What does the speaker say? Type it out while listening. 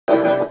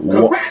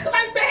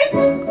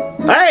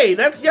Congratulations! Hey,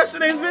 that's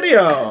yesterday's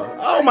video.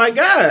 Oh my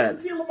God.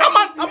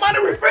 I'm on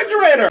the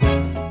refrigerator.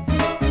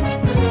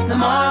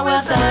 Lamarr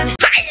Wilson.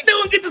 How you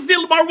doing? Good to see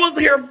you. Lamarr Wilson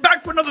here,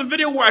 back for another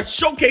video where I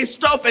showcase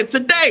stuff, and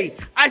today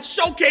I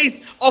showcase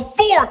a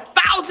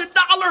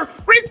 $4,000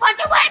 refrigerator.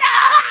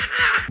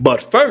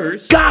 But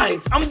first,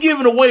 guys, I'm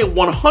giving away a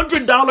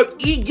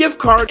 $100 e-gift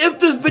card if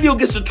this video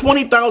gets to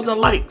 20,000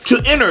 likes.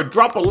 To enter,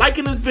 drop a like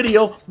in this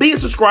video, be a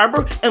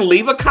subscriber, and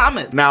leave a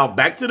comment. Now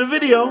back to the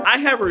video. I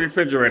have a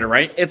refrigerator,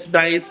 right? It's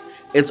nice.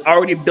 It's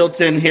already built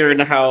in here in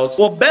the house.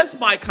 Well, Best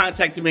Buy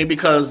contacted me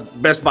because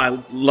Best Buy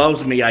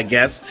loves me, I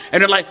guess.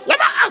 And they're like,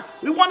 Lamarr,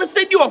 we want to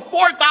send you a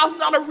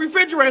 $4,000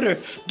 refrigerator.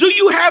 Do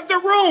you have the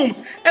room?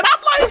 And I'm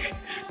like,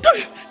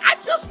 dude, I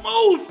just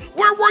moved.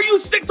 Where were you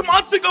 6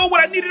 months ago when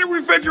I needed a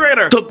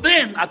refrigerator? So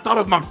then I thought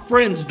of my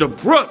friends, the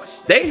Brooks.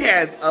 They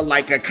had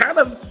like a kind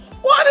of,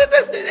 what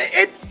is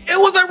it? It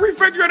was a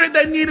refrigerator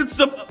that needed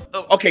some,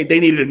 okay, they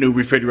needed a new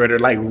refrigerator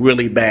like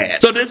really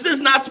bad. So this is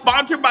not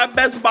sponsored by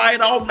Best Buy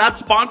at all, not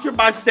sponsored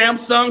by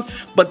Samsung,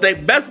 but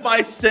Best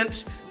Buy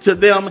sent to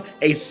them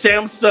a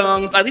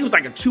Samsung, I think it was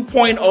like a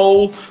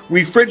 2.0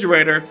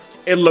 refrigerator.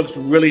 It looks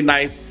really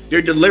nice.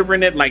 They're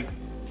delivering it like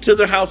to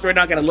the house right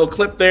now. Got a little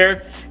clip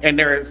there and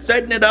they're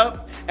setting it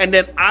up. And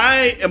then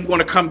I am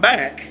gonna come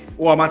back,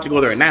 well, I'm about to go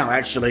there now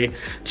actually,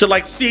 to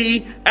like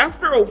see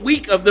after a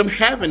week of them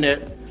having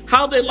it,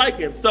 how they like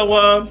it. So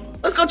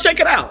let's go check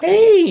it out.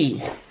 Hey,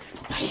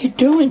 how you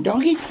doing,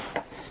 doggy?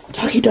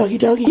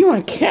 Doggy, you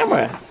on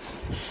camera.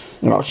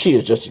 Oh, she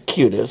is just the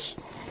cutest.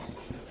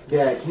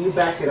 Yeah, can you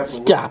back it up a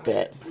little? Stop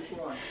it.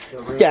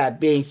 Stop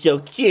being so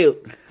cute.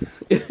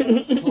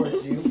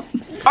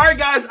 Alright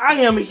guys, I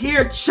am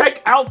here.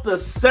 Check out the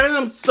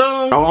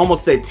Samsung, I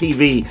almost said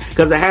TV,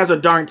 because it has a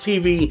darn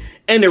TV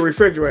in the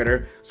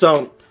refrigerator.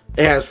 So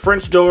it has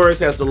French doors,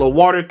 has the little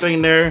water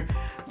thing there.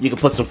 You can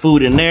put some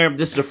food in there.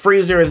 This is the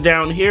freezer is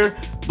down here.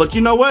 But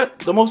you know what?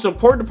 The most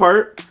important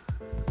part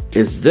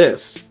is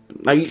this.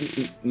 Now,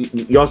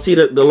 y'all see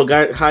the little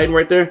guy hiding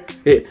right there?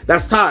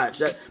 That's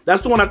Taj.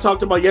 That's the one I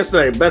talked about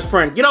yesterday. Best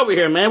friend. Get over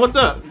here, man. What's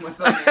up? What's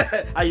up?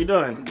 How you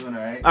doing? I'm doing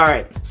all right. All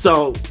right.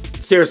 So,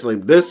 seriously,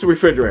 this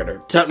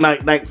refrigerator.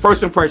 Like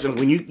first impressions,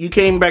 when you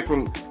came back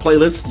from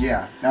playlist.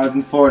 Yeah, I was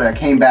in Florida. I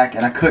came back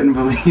and I couldn't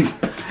believe.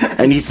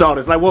 And you saw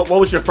this. Like, what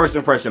was your first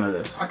impression of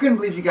this? I couldn't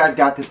believe you guys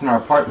got this in our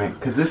apartment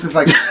because this is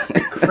like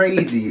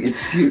crazy.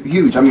 It's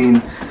huge. I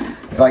mean,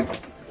 like,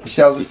 the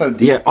shelves are so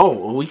deep. Yeah.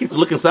 Oh, we get to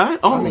look inside.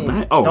 Oh, I mean,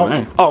 man. Oh,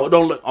 man. Oh,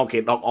 don't look.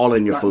 Okay, all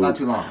in your food. Not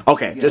too long.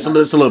 Okay, yeah, just a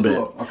little bit.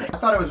 Okay. I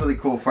thought it was really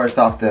cool. First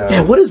off,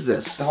 yeah. What is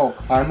this? The whole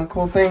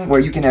climacal thing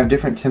where you can have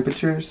different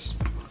temperatures.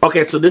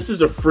 Okay, so this is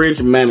the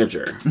fridge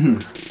manager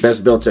that's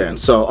built in.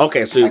 So,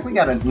 okay, so like we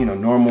got a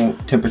normal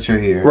temperature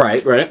here.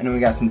 Right. And then we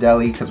got some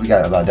deli because we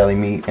got a lot of deli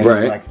meat. And right.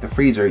 then, like the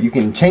freezer, you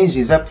can change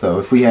these up though.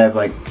 If we have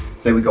like,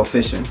 say we go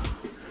fishing,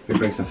 we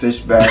bring some fish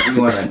back. We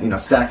want to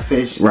stack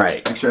fish.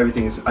 Right. Make sure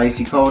everything is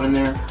icy cold in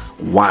there.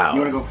 Wow.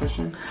 You want to go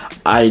fishing?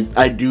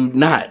 I do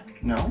not.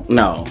 No.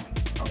 No.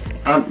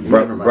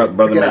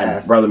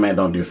 Brother man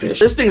don't do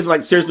fish. This thing is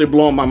like seriously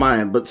blowing my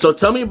mind. But so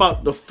tell me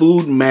about the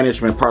food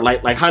management part.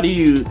 Like how do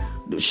you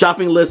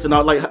shopping lists and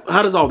all, like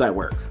how does all that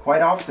work?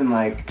 Quite often,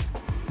 like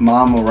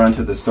mom will run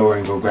to the store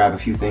and go grab a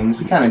few things.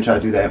 We kind of try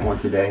to do that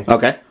once a day.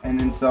 Okay. And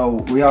then so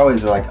we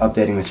always are like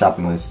updating the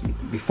shopping list.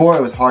 Before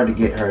it was hard to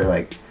get her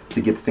like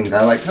to get the things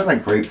I like. I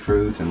like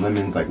grapefruits and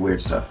lemons, like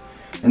weird stuff.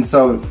 And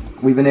so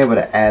we've been able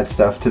to add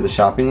stuff to the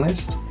shopping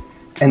list.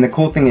 And the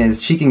cool thing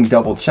is she can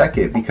double check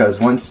it because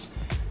once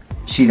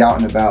she's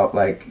out and about,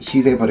 like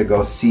she's able to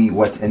go see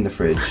what's in the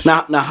fridge.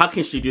 Now how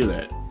can she do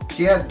that?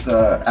 She has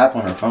the app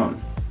on her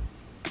phone.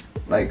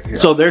 Like here.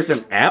 So there's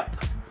an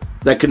app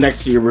that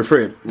connects to your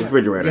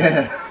refrigerator.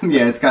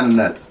 Yeah, it's kind of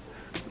nuts.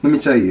 Let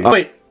me show you.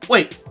 Oh,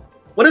 wait,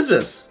 what is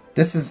this?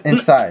 This is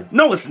inside.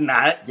 No, it's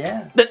not.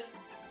 Yeah.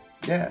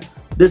 Yeah.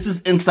 This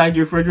is inside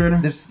your refrigerator?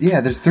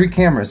 There's 3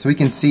 cameras so we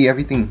can see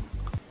everything.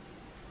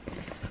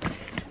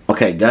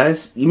 Okay,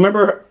 guys, you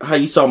remember how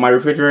you saw my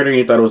refrigerator and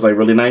you thought it was like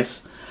really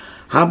nice?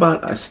 How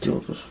about I steal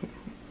this,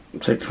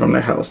 take it from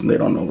their house and they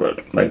don't know where,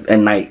 like at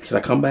night, can I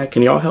come back?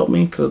 Can y'all help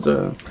me? Cause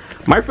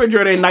my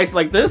refrigerator ain't nice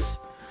like this.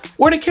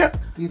 Where the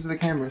These are the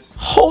cameras.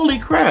 Holy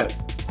crap.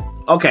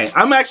 Okay,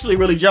 I'm actually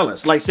really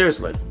jealous. Like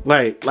seriously,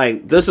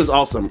 like this is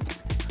awesome.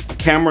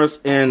 Cameras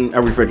in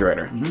a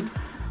refrigerator.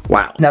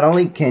 Wow. Not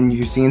only can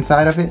you see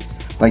inside of it,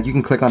 like you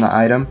can click on the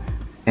item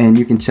and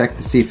you can check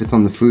to see if it's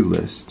on the food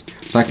list.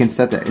 So I can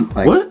set that,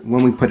 like,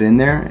 when we put it in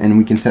there, and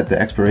we can set the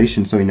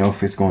expiration so we know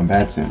if it's going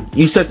bad soon.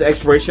 You set the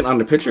expiration on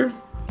the picture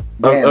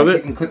of it?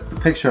 You can click the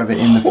picture of it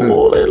in the food.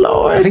 Holy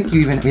Lord. I think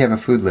we have a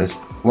food list.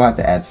 We'll have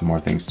to add some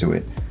more things to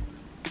it.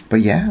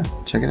 But yeah,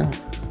 check it out.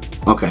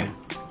 Okay.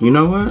 You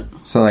know what?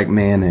 So like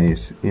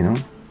mayonnaise,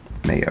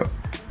 mayo.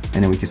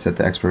 And then we can set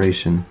the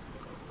expiration.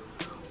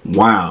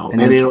 Wow.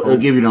 And it'll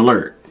give you an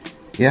alert.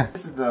 Yeah.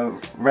 This is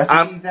the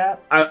recipes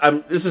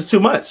app. This is too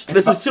much.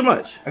 This is too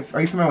much.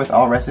 Are you familiar with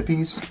All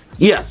Recipes?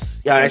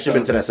 Yes. Yeah, I actually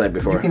been to that site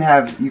before. You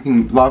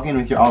can log in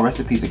with your All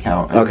Recipes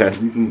account. Okay.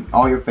 You can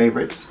all your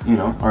favorites,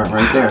 are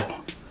right there.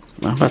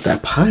 How about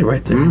that pie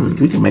right there?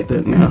 We can make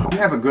that now. You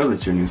have a grill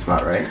at your new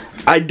spot, right?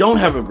 I don't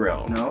have a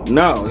grill. No?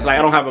 No, it's like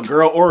I don't have a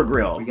grill or a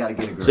grill. We gotta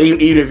get a grill. So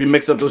even if you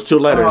mix up those two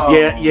letters. Oh.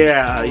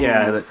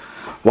 Yeah.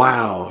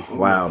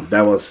 Wow.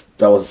 That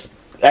was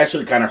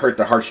actually kind of hurt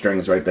the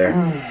heartstrings right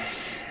there.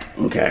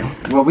 Okay.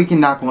 Well, we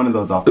can knock one of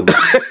those off the list.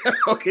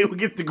 Okay, we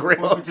get the grill.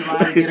 4th of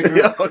July, get a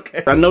grill.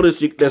 Okay. I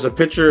noticed there's a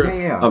picture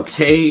of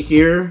Tay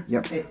here.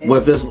 Yep.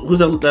 With this, who's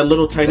that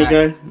little tiny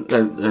Zach.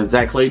 guy?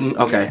 Zach Clayton.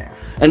 Okay. Yeah.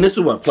 And this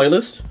is what,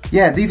 playlist?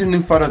 Yeah, these are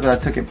new photos that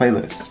I took at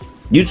Playlist.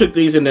 You took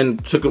these and then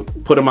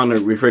put them on the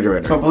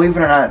refrigerator. So believe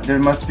it or not, there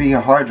must be a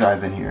hard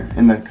drive in here,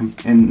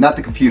 not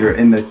the computer,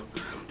 in the.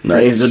 No,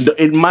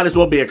 it might as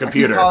well be a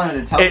computer. I keep calling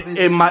it a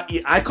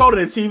television. I called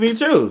it a TV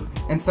too.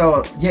 And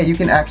so yeah, you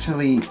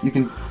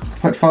can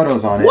put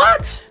photos on it.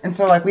 What? And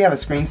so like we have a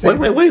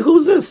screensaver. Wait,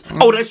 who's this?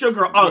 Oh, that's your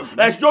girl. Oh,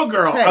 that's your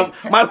girl. Hey.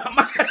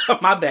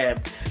 My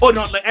bad. Oh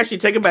no, actually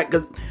take it back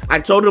because I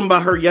told him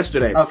about her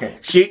yesterday. Okay.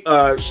 She's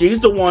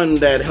the one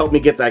that helped me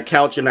get that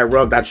couch and that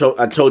rug that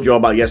I told you all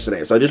about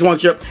yesterday. So I just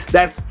want you.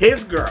 That's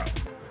his girl.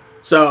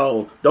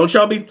 So don't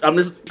y'all be.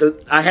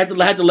 I had to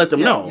let them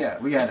know. Yeah,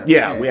 we had to.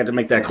 Yeah, we had to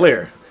make that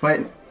clear.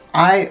 But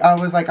I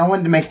was like, I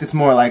wanted to make this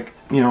more like,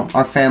 you know,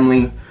 our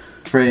family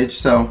fridge.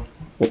 So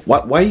why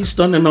are you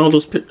stunning all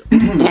those pictures?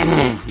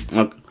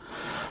 Okay.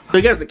 So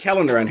you guys a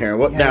calendar on here.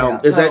 What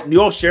now? Is that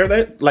you all share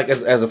that like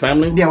as a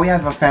family? Yeah, we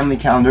have a family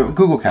calendar,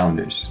 Google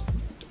calendars.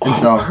 And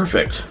so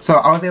perfect. So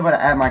I was able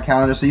to add my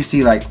calendar, so you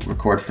see like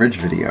record fridge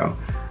video.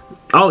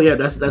 Oh yeah,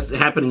 that's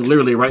happening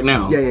literally right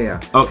now.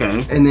 Yeah.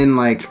 Okay. And then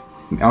like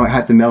I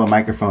have to mail a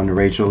microphone to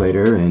Rachel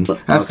later and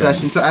have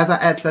sessions. So as I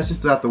add sessions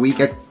throughout the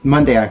week,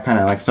 Monday I kind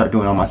of like start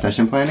doing all my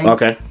session planning.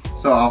 Okay.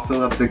 So I'll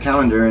fill up the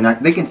calendar and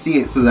they can see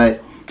it so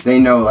that they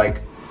know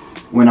like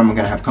when I'm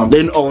gonna have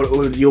company.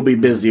 Then you'll be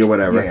busy or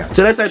whatever. Yeah.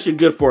 So that's actually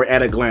good for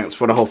at a glance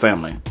for the whole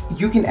family.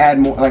 You can add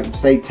more, like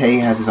say Tay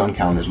has his own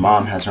calendars,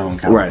 Mom has her own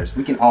calendars. Right.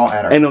 We can all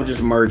add our and they'll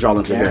just merge all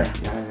into here.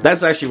 Yeah.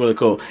 That's actually really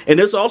cool. And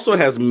this also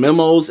has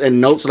memos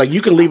and notes. Like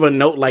you can leave a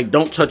note like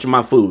 "Don't touch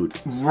my food."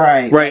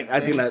 Right. I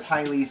think that's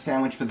highly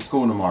sandwich for the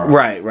school tomorrow.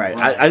 Right.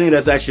 I think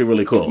that's actually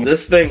really cool. Yeah.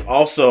 This thing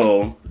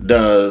also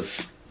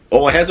does.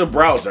 Oh, it has a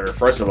browser,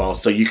 first of all,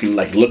 so you can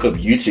like look up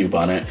YouTube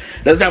on it.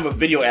 It doesn't have a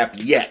video app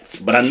yet,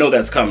 but I know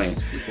that's coming.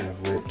 Speaking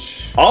of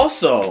which.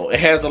 Also, it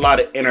has a lot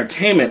of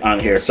entertainment on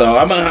here. So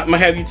I'm gonna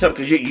have you tell,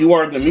 because you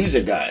are the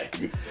music guy.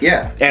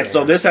 Yeah. And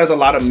so this has a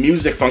lot of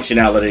music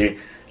functionality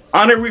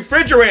on a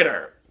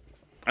refrigerator.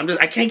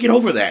 I can't get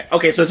over that.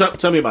 Okay, so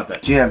tell me about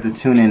that. You have the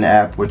TuneIn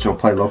app, which will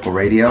play local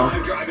radio.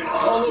 I'm driving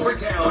all over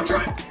town.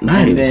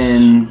 Nice. And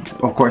then,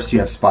 of course, you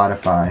have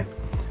Spotify.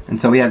 And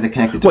so we have the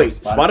connected to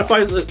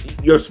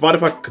Spotify. Your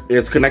Spotify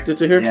is connected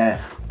to here? Yeah.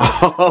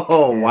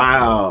 Oh,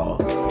 wow.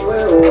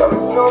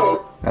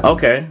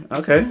 Okay.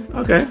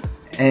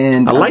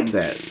 And I like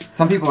that.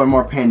 Some people are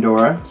more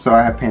Pandora, so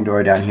I have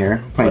Pandora down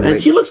here.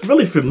 And she looks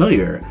really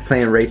familiar.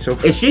 Playing Rachel.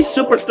 Is she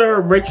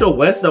superstar Rachel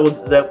West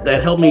that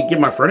helped me get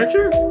my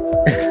furniture?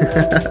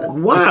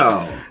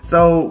 Wow.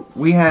 So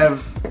we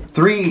have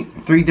three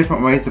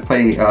different ways to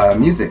play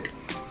music.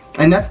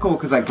 And that's cool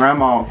because like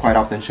grandma, quite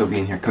often she'll be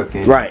in here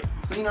cooking. Right.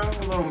 So you know,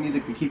 a little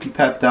music to keep you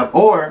pepped up.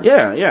 Or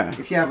yeah.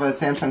 If you have a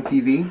Samsung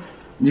TV,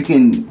 you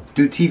can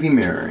do TV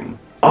mirroring.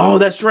 Oh,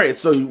 that's right.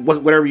 So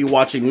whatever you're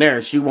watching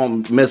there, she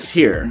won't miss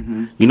here.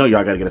 You know,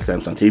 y'all gotta get a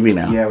Samsung TV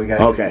now. Yeah, we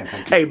gotta. Okay.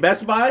 Hey,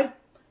 Best Buy,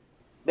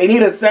 they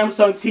need a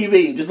Samsung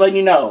TV. Just letting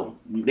you know,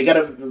 they got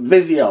a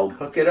Vizio.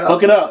 Hook it up.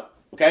 Hook it up.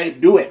 Okay,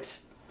 do it.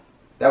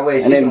 That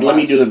way. And then let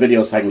me do the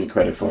video so I can get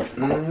credit for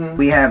it.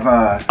 We have.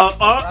 Oh,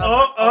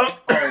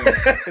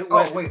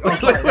 wait. Oh,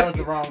 sorry. That was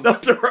the wrong.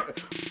 That's the wrong.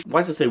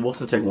 Why does it say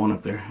Wilson Tech 1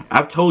 up there?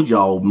 I've told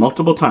y'all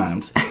multiple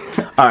times.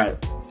 All right.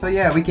 So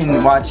yeah, we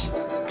can watch.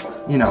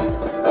 You know.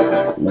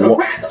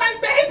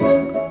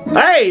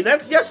 Hey,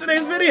 that's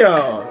yesterday's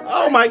video.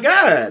 Oh my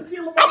God.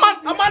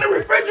 I'm on the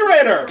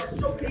refrigerator.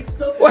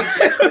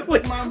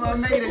 Mama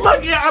made it.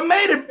 Look, yeah, I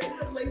made it.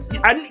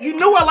 You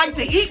knew I like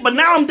to eat, but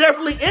now I'm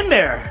definitely in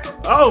there.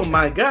 Oh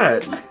my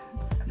God.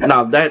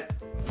 Now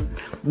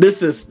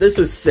this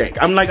is sick.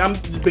 I'm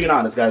being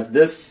honest,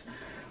 guys.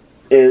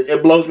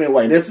 It blows me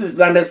away. This is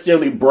not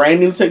necessarily brand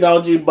new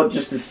technology, but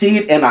just to see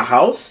it in a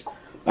house.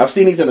 I've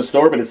seen these in the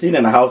store, but to see it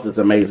in the house, it's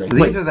amazing.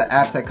 These are the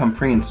apps that come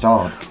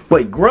pre-installed.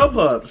 Wait,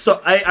 Grubhub.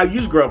 So I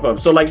use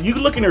Grubhub. So like you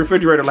can look in the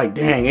refrigerator like,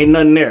 dang, ain't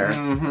nothing there.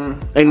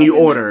 And you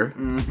order.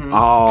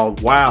 Oh,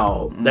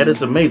 wow. That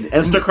is amazing.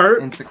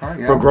 Instacart?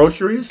 Yeah. For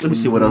groceries. Let me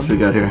see what else we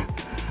got here.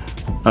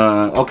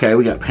 Okay,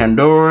 we got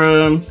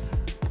Pandora.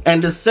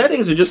 And the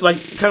settings are just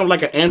like kind of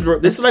like an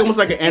Android. This is like almost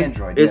like an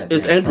Android. It's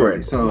Android.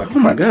 Totally. So like, oh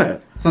my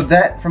God. So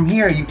that from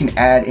here you can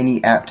add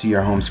any app to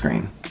your home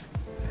screen.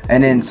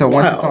 And then so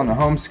once it's on the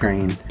home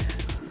screen,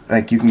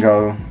 like you can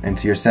go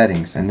into your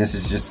settings, and this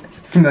is just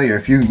familiar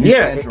if you use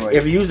Android.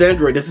 If you use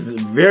Android, this is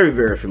very,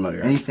 very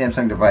familiar. Any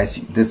Samsung device,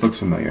 this looks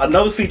familiar.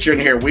 Another feature in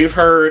here, we've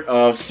heard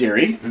of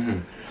Siri.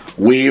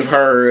 We've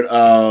heard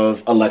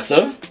of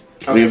Alexa.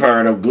 Okay. We've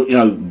heard of,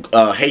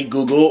 Hey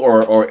Google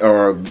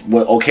or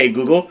what? Okay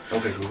Google.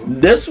 Okay Google.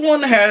 This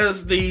one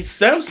has the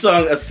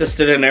Samsung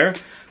assistant in there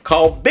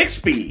called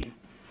Bixby.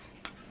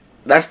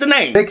 That's the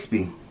name.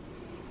 Bixby.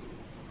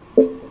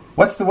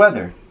 What's the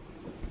weather?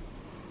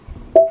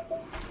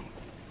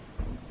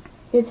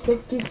 It's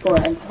 64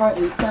 and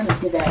partly sunny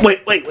today.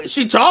 Wait.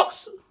 She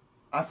talks?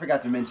 I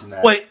forgot to mention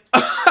that. Wait.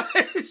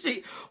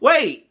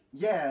 Wait.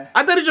 Yeah.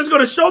 I thought it's just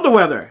going to show the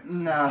weather.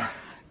 Nah.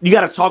 You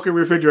got a talking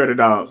refrigerator,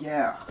 dog.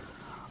 Yeah.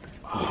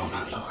 Oh,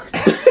 my Lord.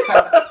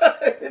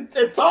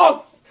 it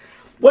talks.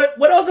 What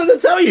else does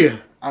it tell you?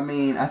 I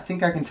mean, I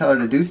think I can tell her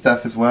to do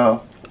stuff as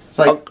well. It's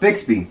like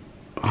Bixby.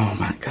 Oh,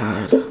 my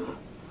God.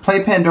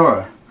 Play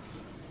Pandora.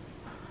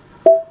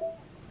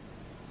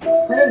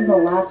 Playing the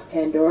last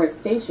Pandora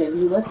station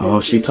you listened to.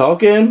 Oh, she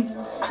talking?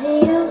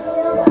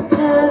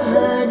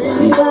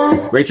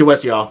 Rachel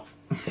West, y'all.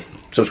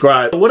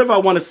 Subscribe. What if I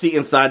want to see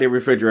inside the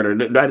refrigerator?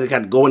 Do I just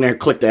have to go in there and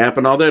click the app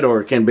and all that,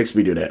 or can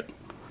Bixby do that?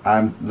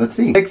 Let's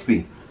see.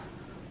 Bixby.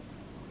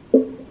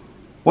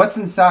 What's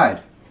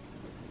inside?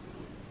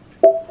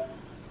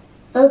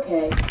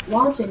 Okay,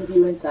 launch and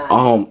view inside.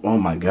 Oh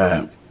my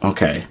God.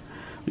 Okay.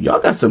 Y'all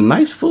got some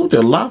nice food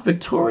there. La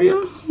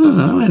Victoria.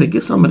 I had to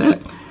get some of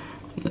that.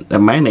 That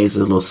mayonnaise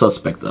is a little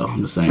suspect, though.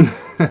 I'm just saying.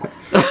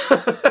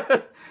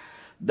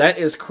 That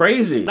is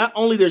crazy. Not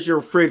only does your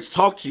fridge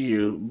talk to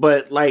you,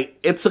 but like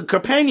it's a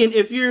companion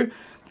if you're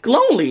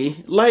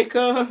lonely, like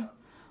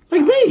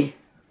me.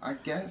 I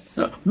guess.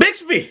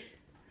 Bixby.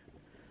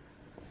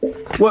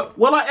 What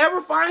will I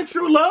ever find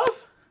true love?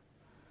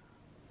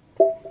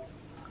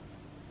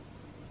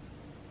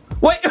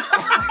 Wait.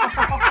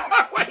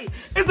 Wait.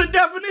 It's a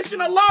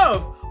definition of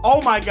love. Oh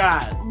my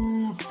God.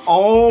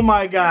 Oh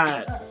my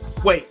God.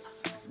 Wait.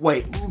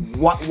 Why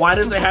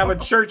does it have a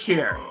church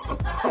here?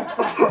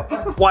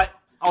 What?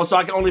 Oh, so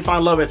I can only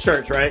find love at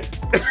church, right?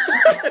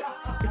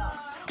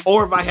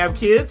 Or if I have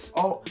kids?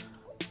 Oh,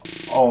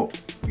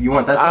 you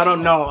want that? I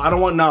don't know. I don't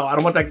want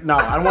that. No,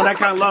 I don't want that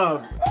kind of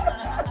love.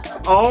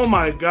 Oh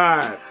my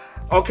God.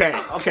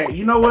 Okay.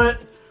 You know what?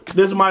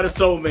 This might have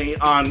sold me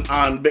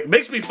on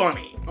Bixby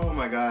funny. Oh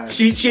my God.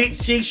 She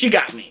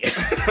got me.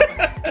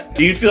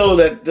 Do you feel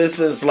that this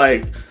is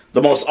like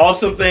the most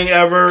awesome thing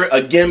ever,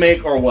 a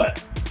gimmick, or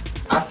what?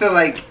 I feel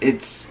like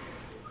it's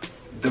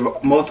the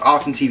most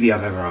awesome TV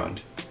I've ever owned.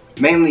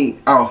 Mainly,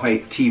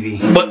 TV.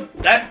 But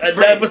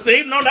but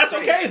see, no, that's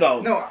okay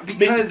though. No,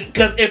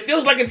 because it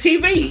feels like a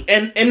TV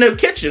in the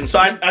kitchen. So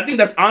I think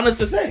that's honest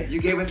to say. You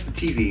gave us the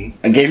TV.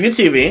 I gave you a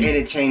TV. And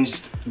it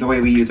changed the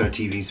way we use our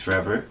TVs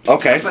forever.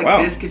 Okay, I feel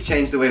like this could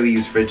change the way we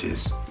use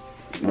fridges.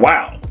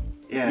 Wow.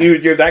 Yeah.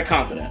 You're that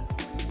confident.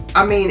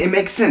 I mean, it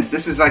makes sense.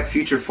 This is like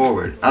future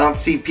forward. I don't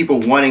see people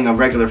wanting a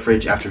regular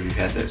fridge after we've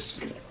had this.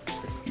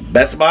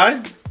 Best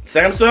Buy?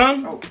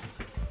 Samsung?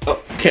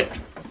 Okay.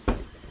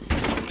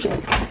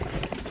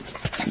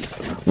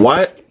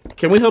 What?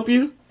 Can we help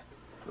you?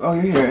 Oh,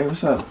 you're here. Hey,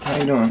 what's up? How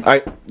you doing?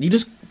 Alright, you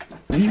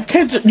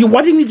can't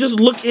why didn't you just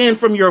look in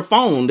from your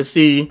phone to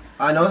see?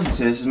 I know this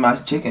is my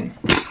chicken.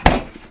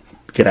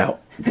 Get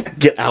out.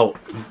 Get out.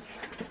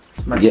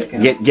 My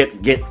chicken. Get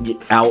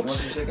out. Want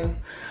some chicken?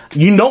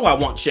 You know I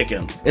want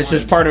chicken. It's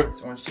just part of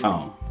chicken.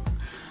 Oh.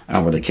 I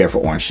don't really care for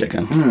orange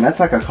chicken. That's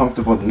like a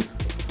comfortable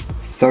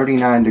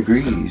 39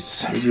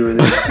 degrees. Did you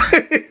really?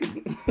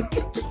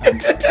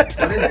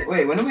 What is it?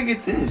 Wait, when do we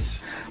get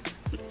this?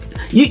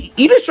 You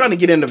just trying to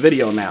get in the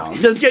video now.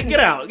 Just get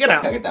out. Get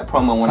out. I get that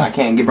promo when I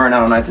can't get burned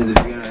out on night to the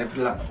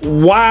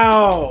beginning.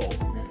 Wow.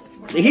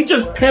 Did he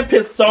just pimp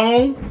his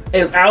song,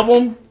 his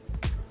album?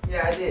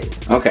 Yeah, I did.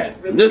 Okay.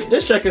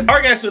 Just checking.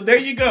 Alright guys, so there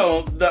you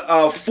go. The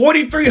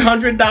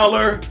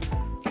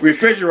 $4,300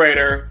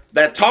 refrigerator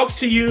that talks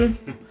to you.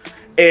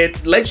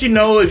 It lets you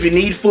know if you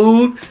need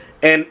food,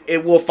 and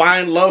it will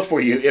find love for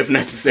you if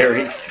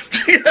necessary.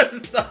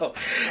 So,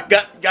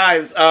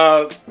 guys,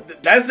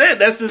 that's it.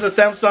 This is a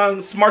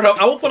Samsung Smart Hub.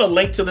 I will put a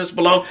link to this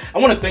below. I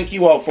want to thank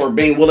you all for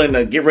being willing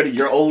to get rid of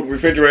your old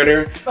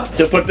refrigerator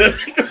to put this.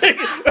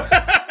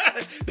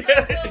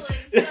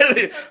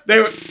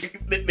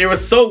 They were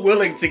so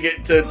willing to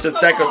get to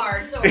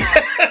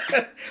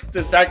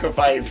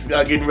sacrifice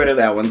getting rid of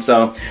that one.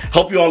 So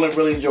hope you all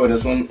really enjoy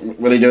this one.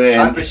 Really do it.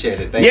 I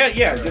appreciate it. Thank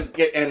you.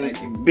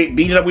 And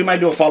beat it up. We might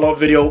do a follow-up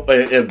video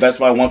if Best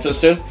Buy wants us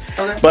to.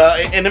 Okay.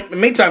 But in the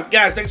meantime,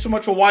 guys, thanks so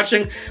much for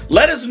watching.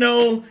 Let us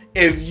know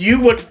if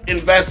you would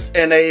invest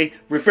in a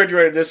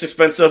refrigerator this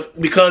expensive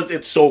because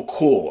it's so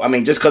cool. I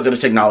mean, just because of the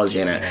technology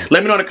in it.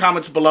 Let me know in the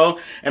comments below,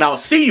 and I'll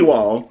see you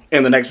all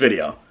in the next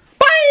video.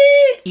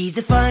 He's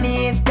the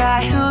funniest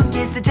guy who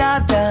gets the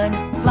job done.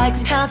 Likes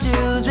and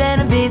how-tos,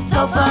 renovates,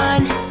 so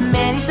fun.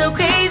 Man, he's so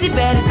crazy,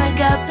 better pick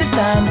up the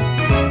thumb.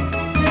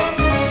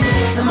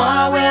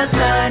 Lamarr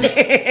Wilson.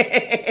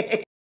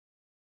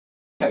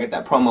 I get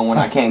that promo when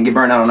I can't get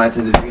burned out on night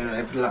to the beginning.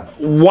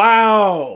 Wow.